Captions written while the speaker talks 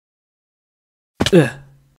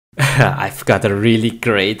I've got a really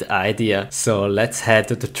great idea. So let's head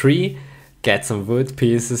to the tree, get some wood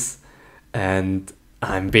pieces, and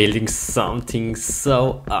I'm building something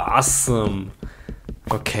so awesome.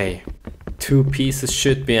 Okay, 2 pieces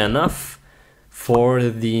should be enough. For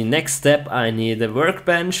the next step I need a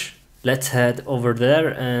workbench. Let's head over there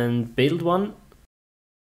and build one.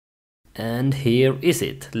 And here is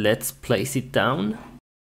it. Let's place it down.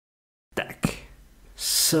 Tack.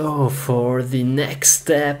 So for the next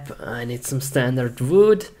step I need some standard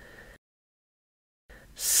wood,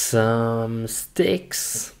 some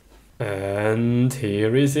sticks, and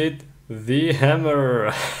here is it, the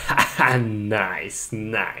hammer. Nice,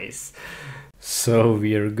 nice. So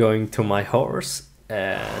we're going to my horse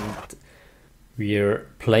and we're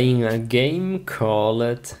playing a game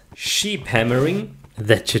called sheep hammering.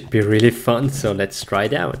 That should be really fun, so let's try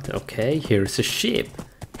it out. Okay, here's a sheep.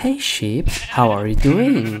 Hey sheep, how are you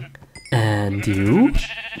doing? And you?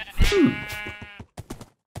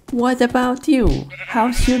 What about you?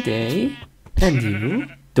 How's your day? And you?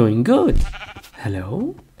 Doing good.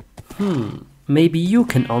 Hello? Maybe you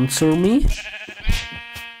can answer me?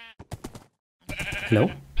 Hello?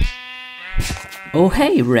 Oh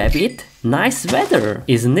hey rabbit, nice weather,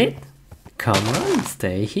 isn't it? Come on,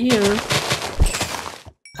 stay here.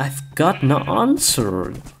 I've got no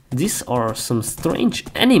answer. These are some strange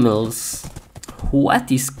animals.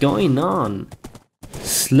 What is going on?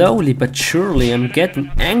 Slowly but surely I'm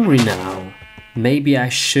getting angry now. Maybe I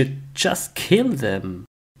should just kill them.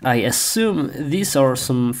 I assume these are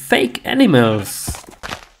some fake animals.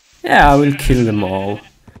 Yeah, I will kill them all.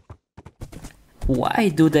 Why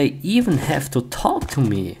do they even have to talk to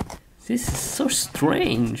me? This is so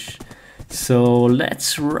strange. So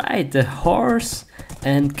let's ride the horse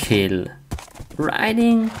and kill.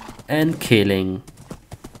 Riding and killing.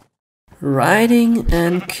 Riding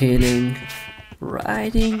and killing.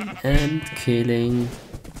 Riding and killing.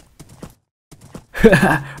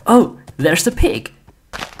 Oh, there's a pig.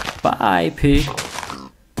 Bye, pig.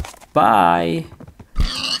 Bye.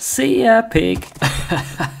 See ya, pig.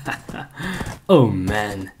 Oh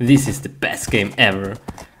man, this is the best game ever.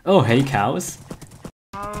 Oh, hey cows.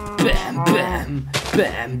 Bam, bam,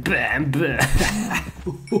 bam, bam, bam.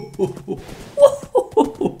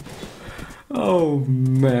 Oh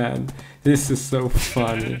man, this is so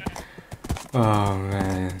funny. Oh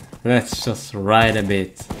man, let's just ride a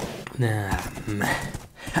bit.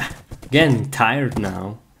 Getting tired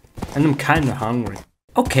now, and I'm kinda hungry.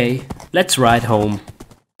 Okay, let's ride home.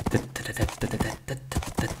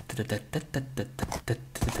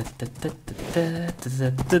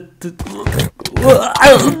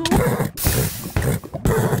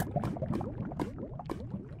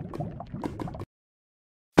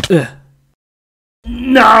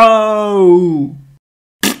 No!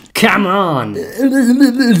 Come on!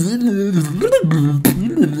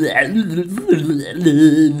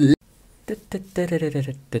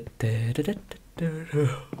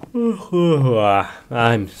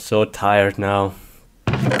 I'm so tired now.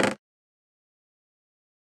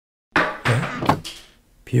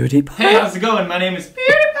 PewDiePie? Hey, how's it going? My name is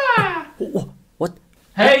PewDiePie! What?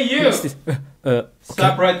 Hey, you! What's this?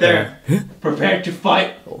 Stop right there. Prepare to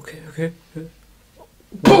fight. Okay, okay.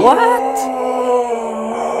 What?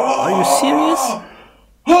 Are you serious?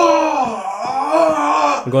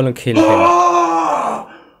 I'm gonna kill him.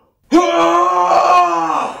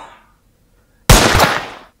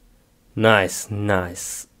 Nice,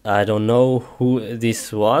 nice. I don't know who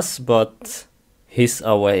this was, but he's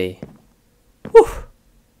away. Whew.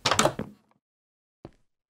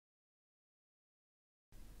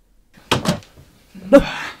 No,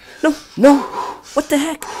 no, no! What the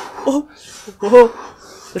heck? Oh, oh,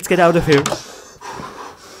 let's get out of here.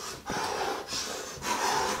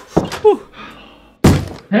 Whew.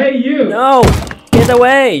 Hey, you! No! Get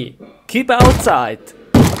away! Keep outside!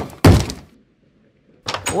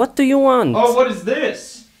 What do you want? Oh, what is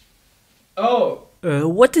this? Oh.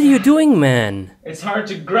 What are you doing, man? It's hard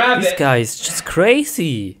to grab This it. guy is just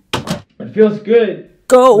crazy. It feels good.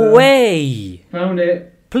 Go away! Found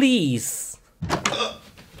it. Please!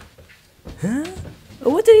 Huh?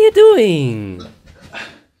 What are you doing?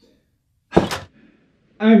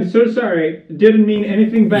 I'm so sorry. Didn't mean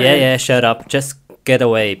anything bad. Yeah, shut up. Just get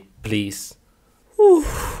away, please. Whew.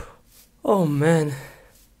 Oh man.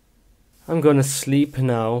 I'm gonna sleep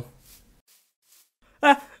now.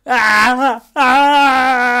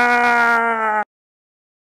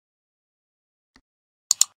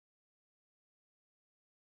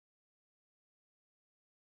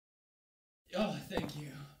 Oh, thank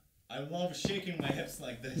you. I love shaking my hips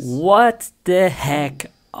like this. What the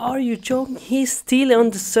heck? Are you joking? He's still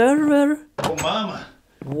on the server? Oh, mama.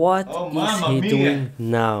 What Oh, is Mamma he Mia. doing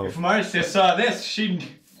now? If Marcia saw this, she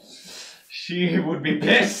would be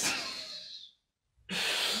pissed.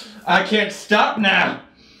 I can't stop now.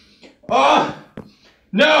 Oh,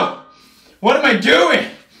 no. What am I doing?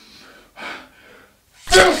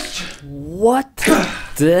 What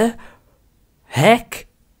the heck?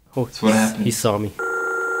 Oh, That's what happened. He saw me.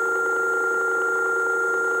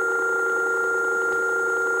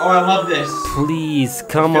 Oh, I love this. Please,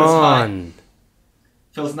 come feels hot. on.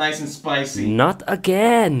 Feels nice and spicy. Not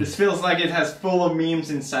again. This feels like it has full of memes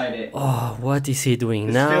inside it. Oh, what is he doing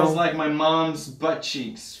This now? feels like my mom's butt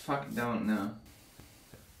cheeks. Fuck, don't know.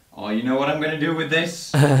 Oh, you know what I'm gonna do with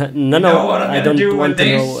this? No, You know no, what I'm I gonna don't do want with to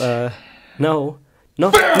this? know. No,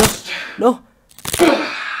 no, First! no,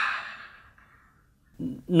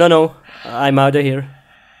 no, no, I'm out of here.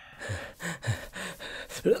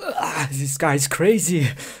 This guy's crazy.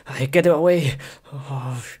 I get away.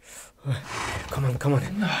 Oh, come on, come on.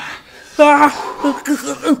 Come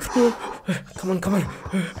on, come on.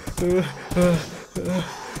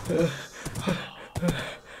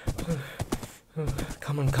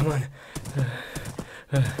 Come on, come on.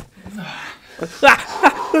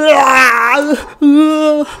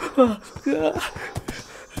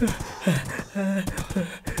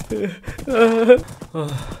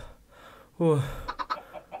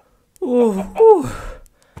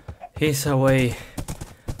 He's away.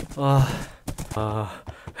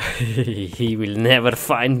 He will never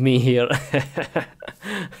find me here.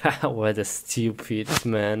 What a stupid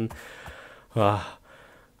man.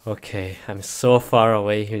 Okay, I'm so far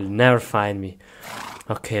away, he'll never find me.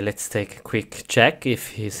 Okay, let's take a quick check if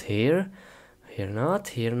he's here. Here not,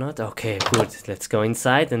 here not. Okay, good. Let's go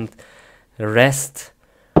inside and rest.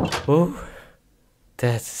 Oh,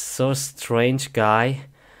 that's so strange guy.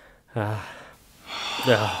 Oh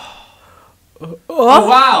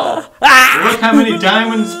wow! Look how many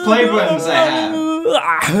diamonds play buttons I have.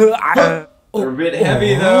 They're a bit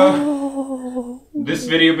heavy though. This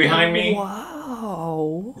video behind me.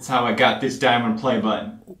 Wow. That's how I got this diamond play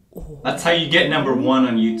button. That's how you get #1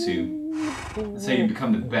 on YouTube. That's how you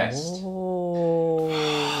become the best.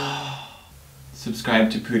 Subscribe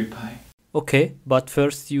to PewDiePie. Okay, but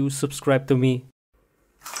first you subscribe to me.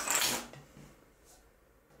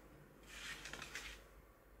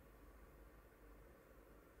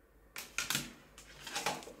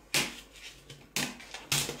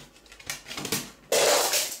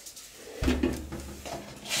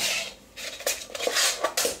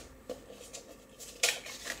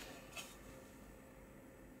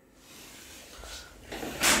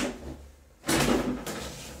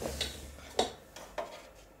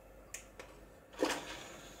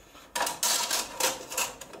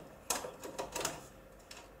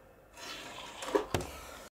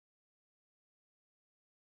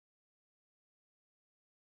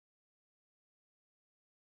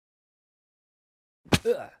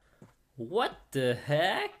 What the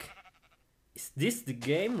heck? Is this the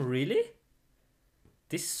game, really?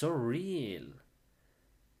 This is so real.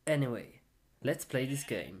 Anyway, let's play this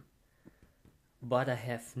game. But I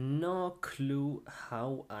have no clue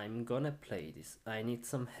how I'm gonna play this. I need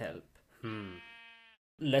some help.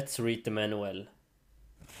 Let's read the manual.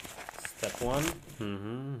 Step 1.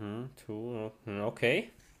 2.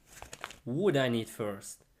 Okay. Wood I need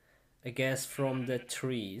first. I guess from the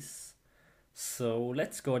trees. So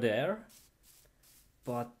let's go there.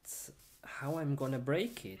 But how I'm gonna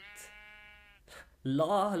break it?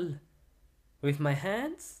 LOL! With my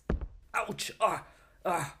hands? Ouch!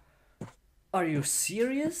 Are you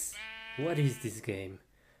serious? What is this game?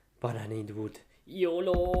 But I need wood.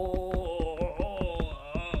 YOLO!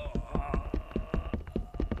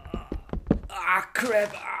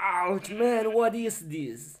 Crap out, man! What is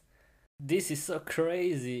this? This is so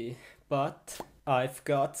crazy. But I've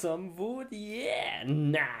got some wood. Yeah,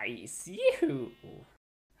 nice. Yoo!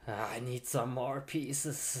 I need some more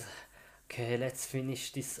pieces. Okay, let's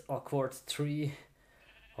finish this awkward tree.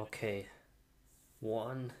 Okay.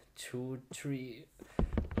 1, 2, 3.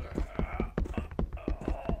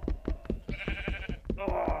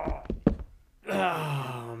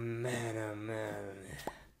 Oh man, oh man.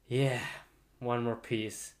 Yeah, one more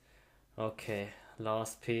piece. Okay,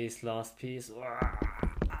 last piece, last piece.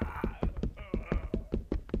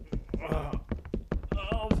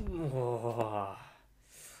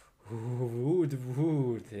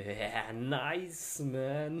 Wood. Yeah, nice,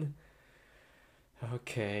 man.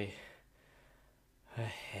 Okay.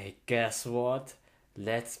 Hey, guess what?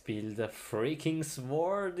 Let's build a freaking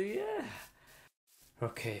sword, yeah.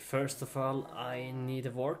 Okay, first of all, I need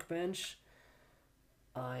a workbench.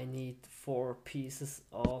 I need 4 pieces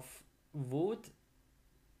of wood.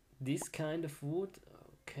 this kind of wood.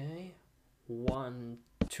 Okay, 1,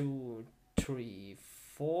 2, 3,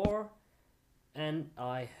 4, and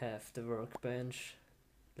I have the workbench.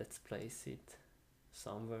 Let's place it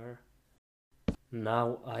somewhere.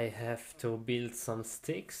 Now I have to build some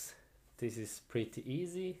sticks. This is pretty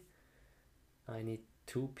easy. I need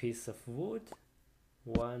 2 pieces of wood,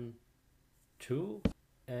 1, 2,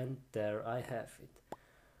 and there I have it.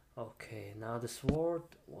 Okay, now the sword,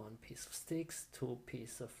 1 piece of sticks, 2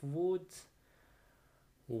 pieces of wood,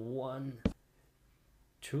 1,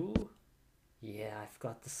 2. Yeah, I've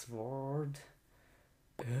got the sword.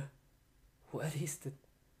 What is the...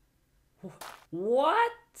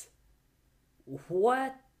 What?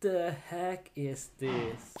 What the heck is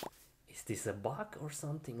this? Is this a bug or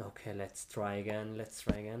something? Okay, let's try again.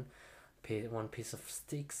 1 piece of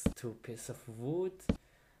sticks, 2 pieces of wood,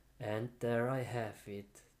 and there I have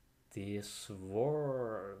it. The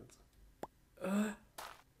sword.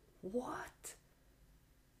 What?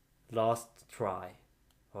 Last try.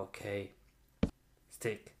 Okay.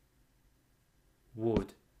 Stick.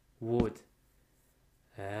 Wood.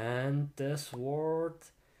 And the sword.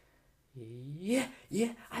 Yeah,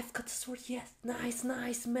 I've got the sword. Yes, nice,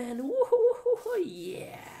 man. Woohoo!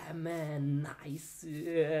 Yeah, man, nice.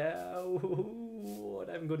 Yeah. What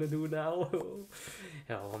I'm gonna do now?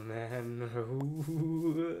 Oh man,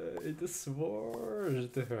 the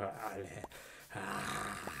sword.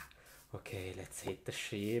 Okay, let's hit the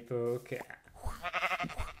ship. Okay.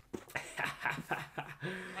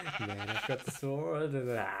 Man, I've got the sword.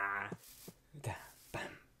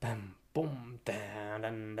 Bam, bam, boom, down,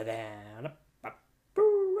 down, down, up, up,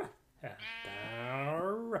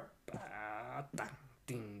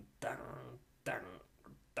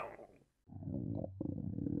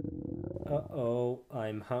 uh-oh,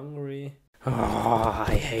 I'm hungry. Oh,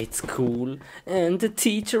 I hate school, and the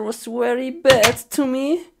teacher was very bad to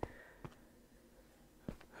me.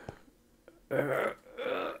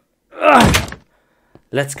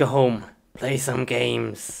 Let's go home, play some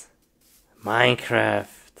games.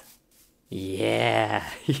 Minecraft. Yeah.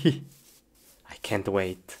 I can't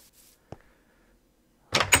wait.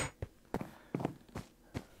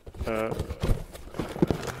 Oh,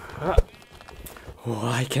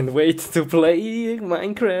 I can't wait to play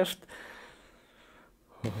Minecraft.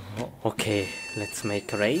 Okay, let's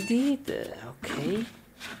make ready. Okay.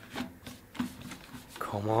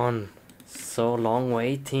 Come on. So long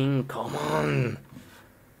waiting. Come on.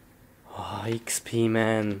 Oh, XP,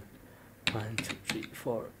 man. 1, 2, 3,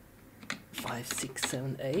 4, 5, 6,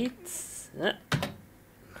 7, 8.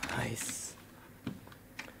 Nice.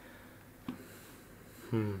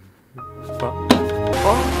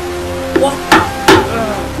 What?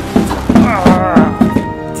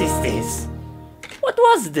 What is this? What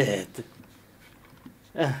was that?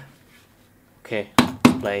 Okay,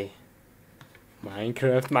 play.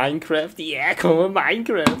 Minecraft. Yeah, come on,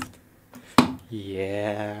 Minecraft.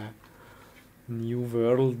 Yeah. New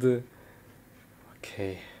world.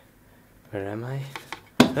 Okay. Where am I?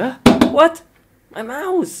 Huh? What? My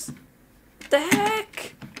mouse! What the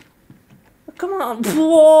heck? Come on!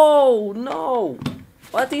 Whoa! No!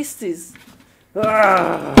 What is this?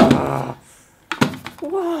 Wow!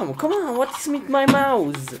 Come on! What is with my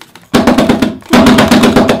mouse?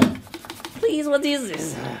 Please, what is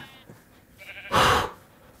this?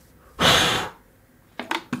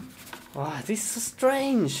 Oh, this is so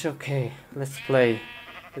strange. Okay, let's play.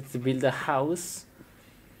 Let's build a house.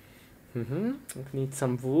 We need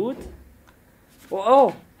some wood.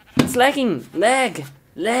 Oh, it's lagging. Lag.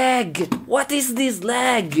 What is this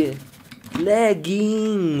lag?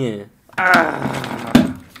 Lagging.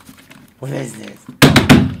 What is this?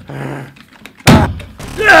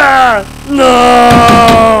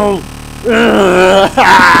 No!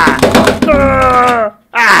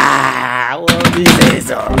 What is this?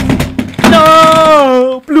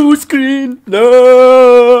 No! Blue screen!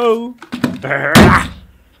 No!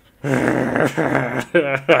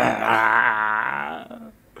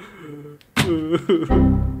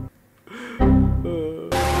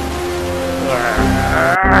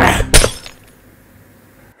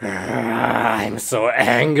 I'm so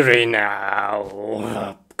angry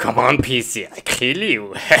now. Come on, PC, I kill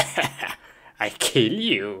you. I kill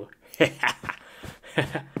you.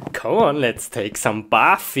 Come on, let's take some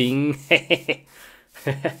bathing.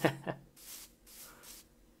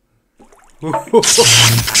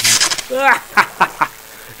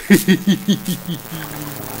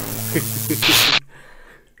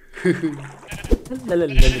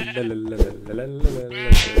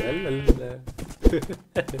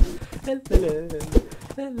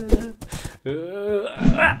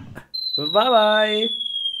 Bye bye.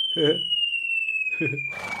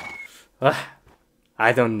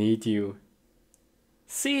 I don't need you.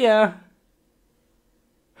 See ya.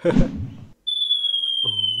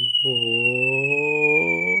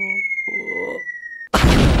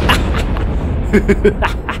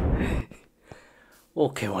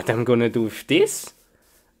 Okay, what I'm gonna do with this?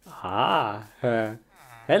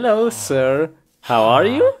 Hello, sir. How are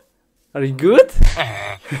you? Are you good?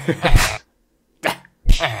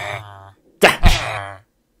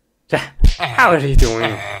 How are you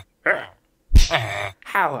doing?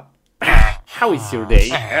 How is your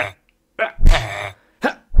day?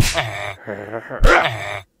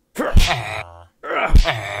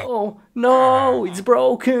 Oh no, it's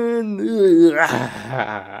broken.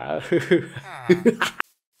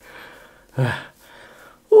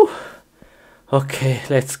 Okay,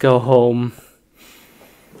 let's go home.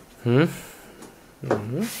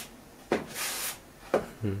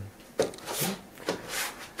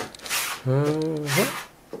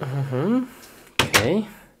 Okay.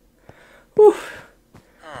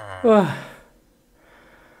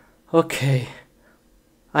 Okay.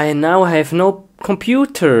 I now have no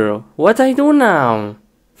computer. What I do now?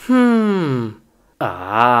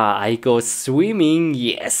 I go swimming,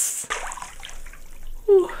 yes.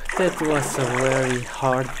 That was a very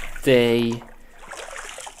hard day.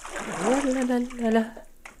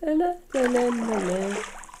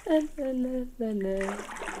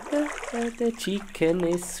 The chicken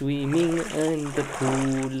is swimming in the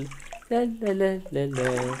pool. La la la la la.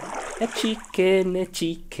 A chicken, a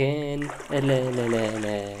chicken. La la la la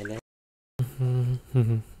la.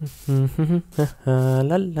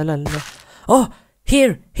 La la la la. Oh,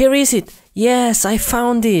 here is it. Yes, I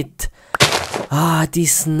found it.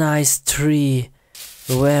 This nice tree.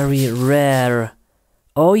 Very rare.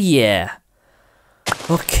 Oh yeah.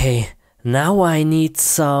 Okay, now I need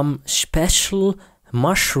some special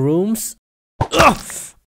mushrooms.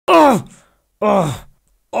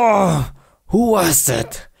 Who was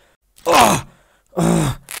that? A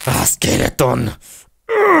skeleton.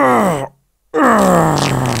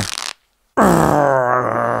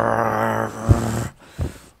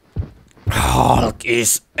 Hulk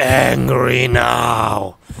is angry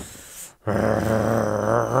now.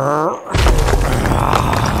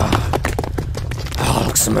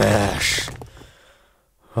 Hulk smash.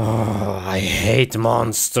 I hate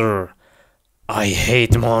monster. I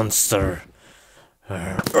hate monster.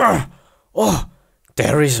 Oh,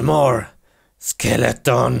 there is more.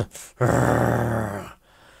 Skeleton.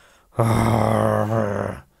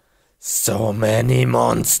 So many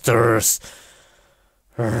monsters.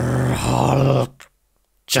 Hulk.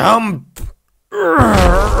 Jump.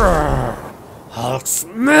 Hulk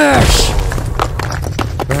smash.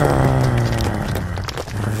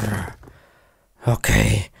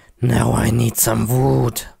 Okay, now I need some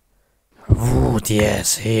wood. Wood,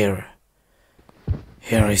 yes, here.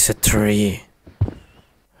 Here is a tree.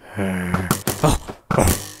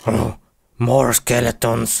 More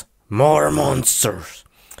skeletons, more monsters.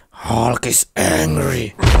 Hulk is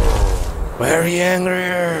angry. Very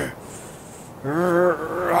angry.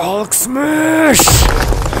 Hulk smash!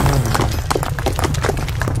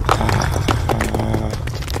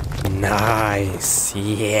 Nice,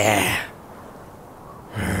 yeah.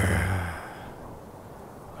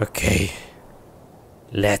 Okay,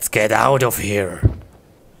 let's get out of here.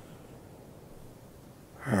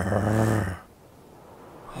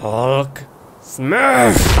 Hulk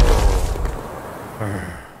smash!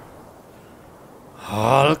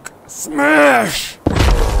 Hulk smash!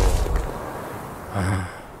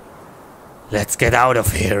 Let's get out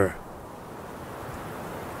of here.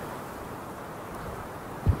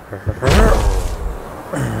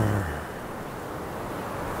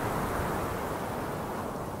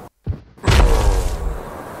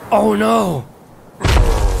 Oh no!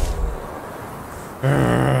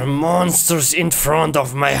 Monsters in front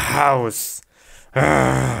of my house.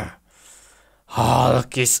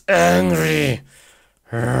 Hulk is angry.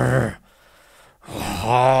 Hulk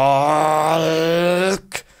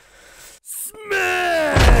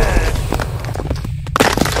smash!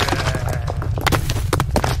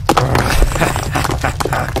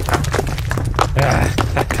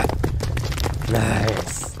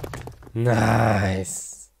 Nice.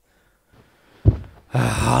 Nice.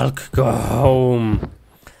 Hulk, go home.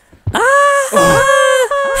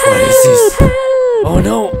 What is this? Oh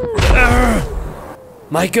no!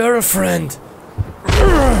 My girlfriend!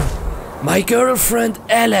 My girlfriend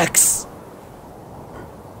Alex!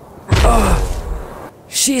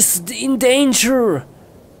 She's in danger!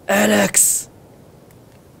 Alex!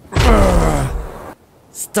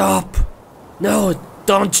 Stop! No,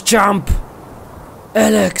 don't jump!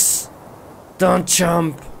 Alex! Don't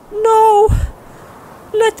jump! No!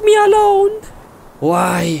 Let me alone.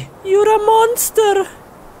 Why? You're a monster.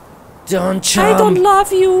 Don't jump. I don't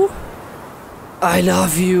love you. I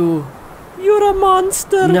love you. You're a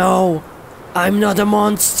monster. No, I'm not a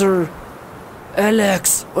monster.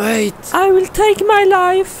 Alex, wait. I will take my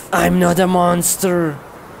life. I'm not a monster.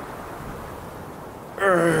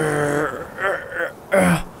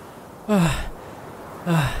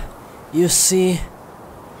 You see,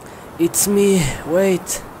 it's me.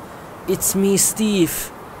 Wait, it's me,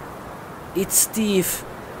 Steve. It's Steve.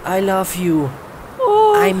 I love you.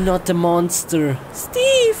 Oh, I'm not a monster.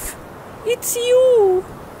 Steve, it's you.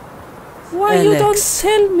 Why you don't Alex.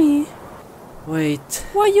 tell me? Wait.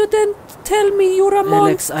 Why you didn't tell me you're a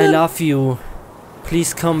Alex, monster? I love you.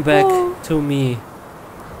 Please come back Oh. to me.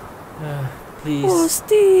 Please. Oh,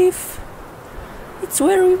 Steve. It's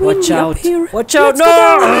very windy Watch out. up here. Watch out. Let's No!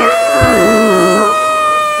 go down.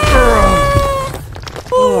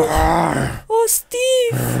 Oh,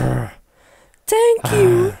 Steve. Thank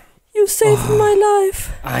you. You saved my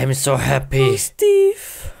life. I'm so Oh, happy.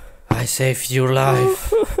 Steve. I saved your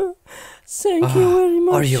life. Thank you very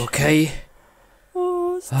much. Are you okay?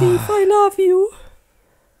 Oh, Steve, I love you.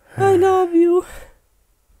 I love you.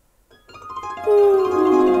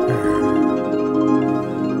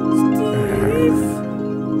 Steve!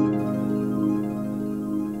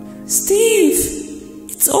 Steve!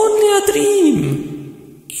 It's only a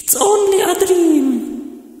dream. It's only a dream.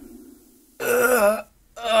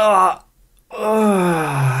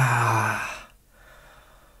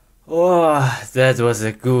 Oh, that was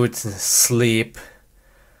a good sleep.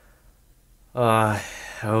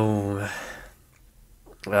 Oh.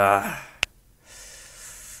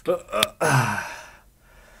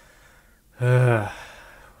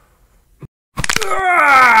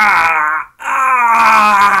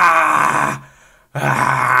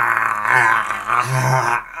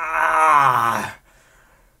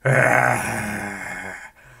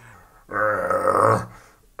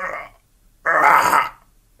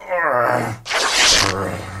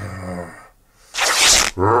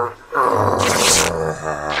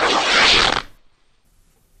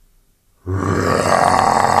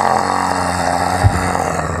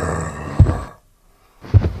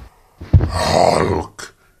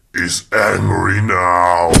 Hulk is angry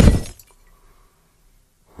now.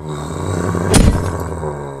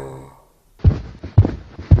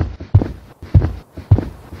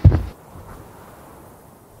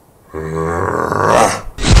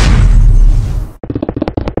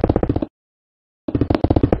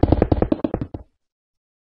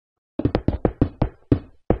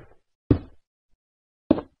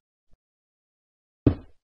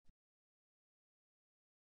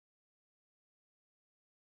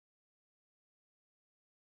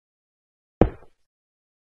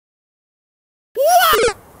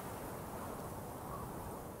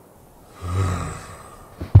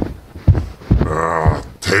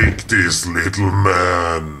 Take this, little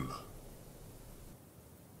man.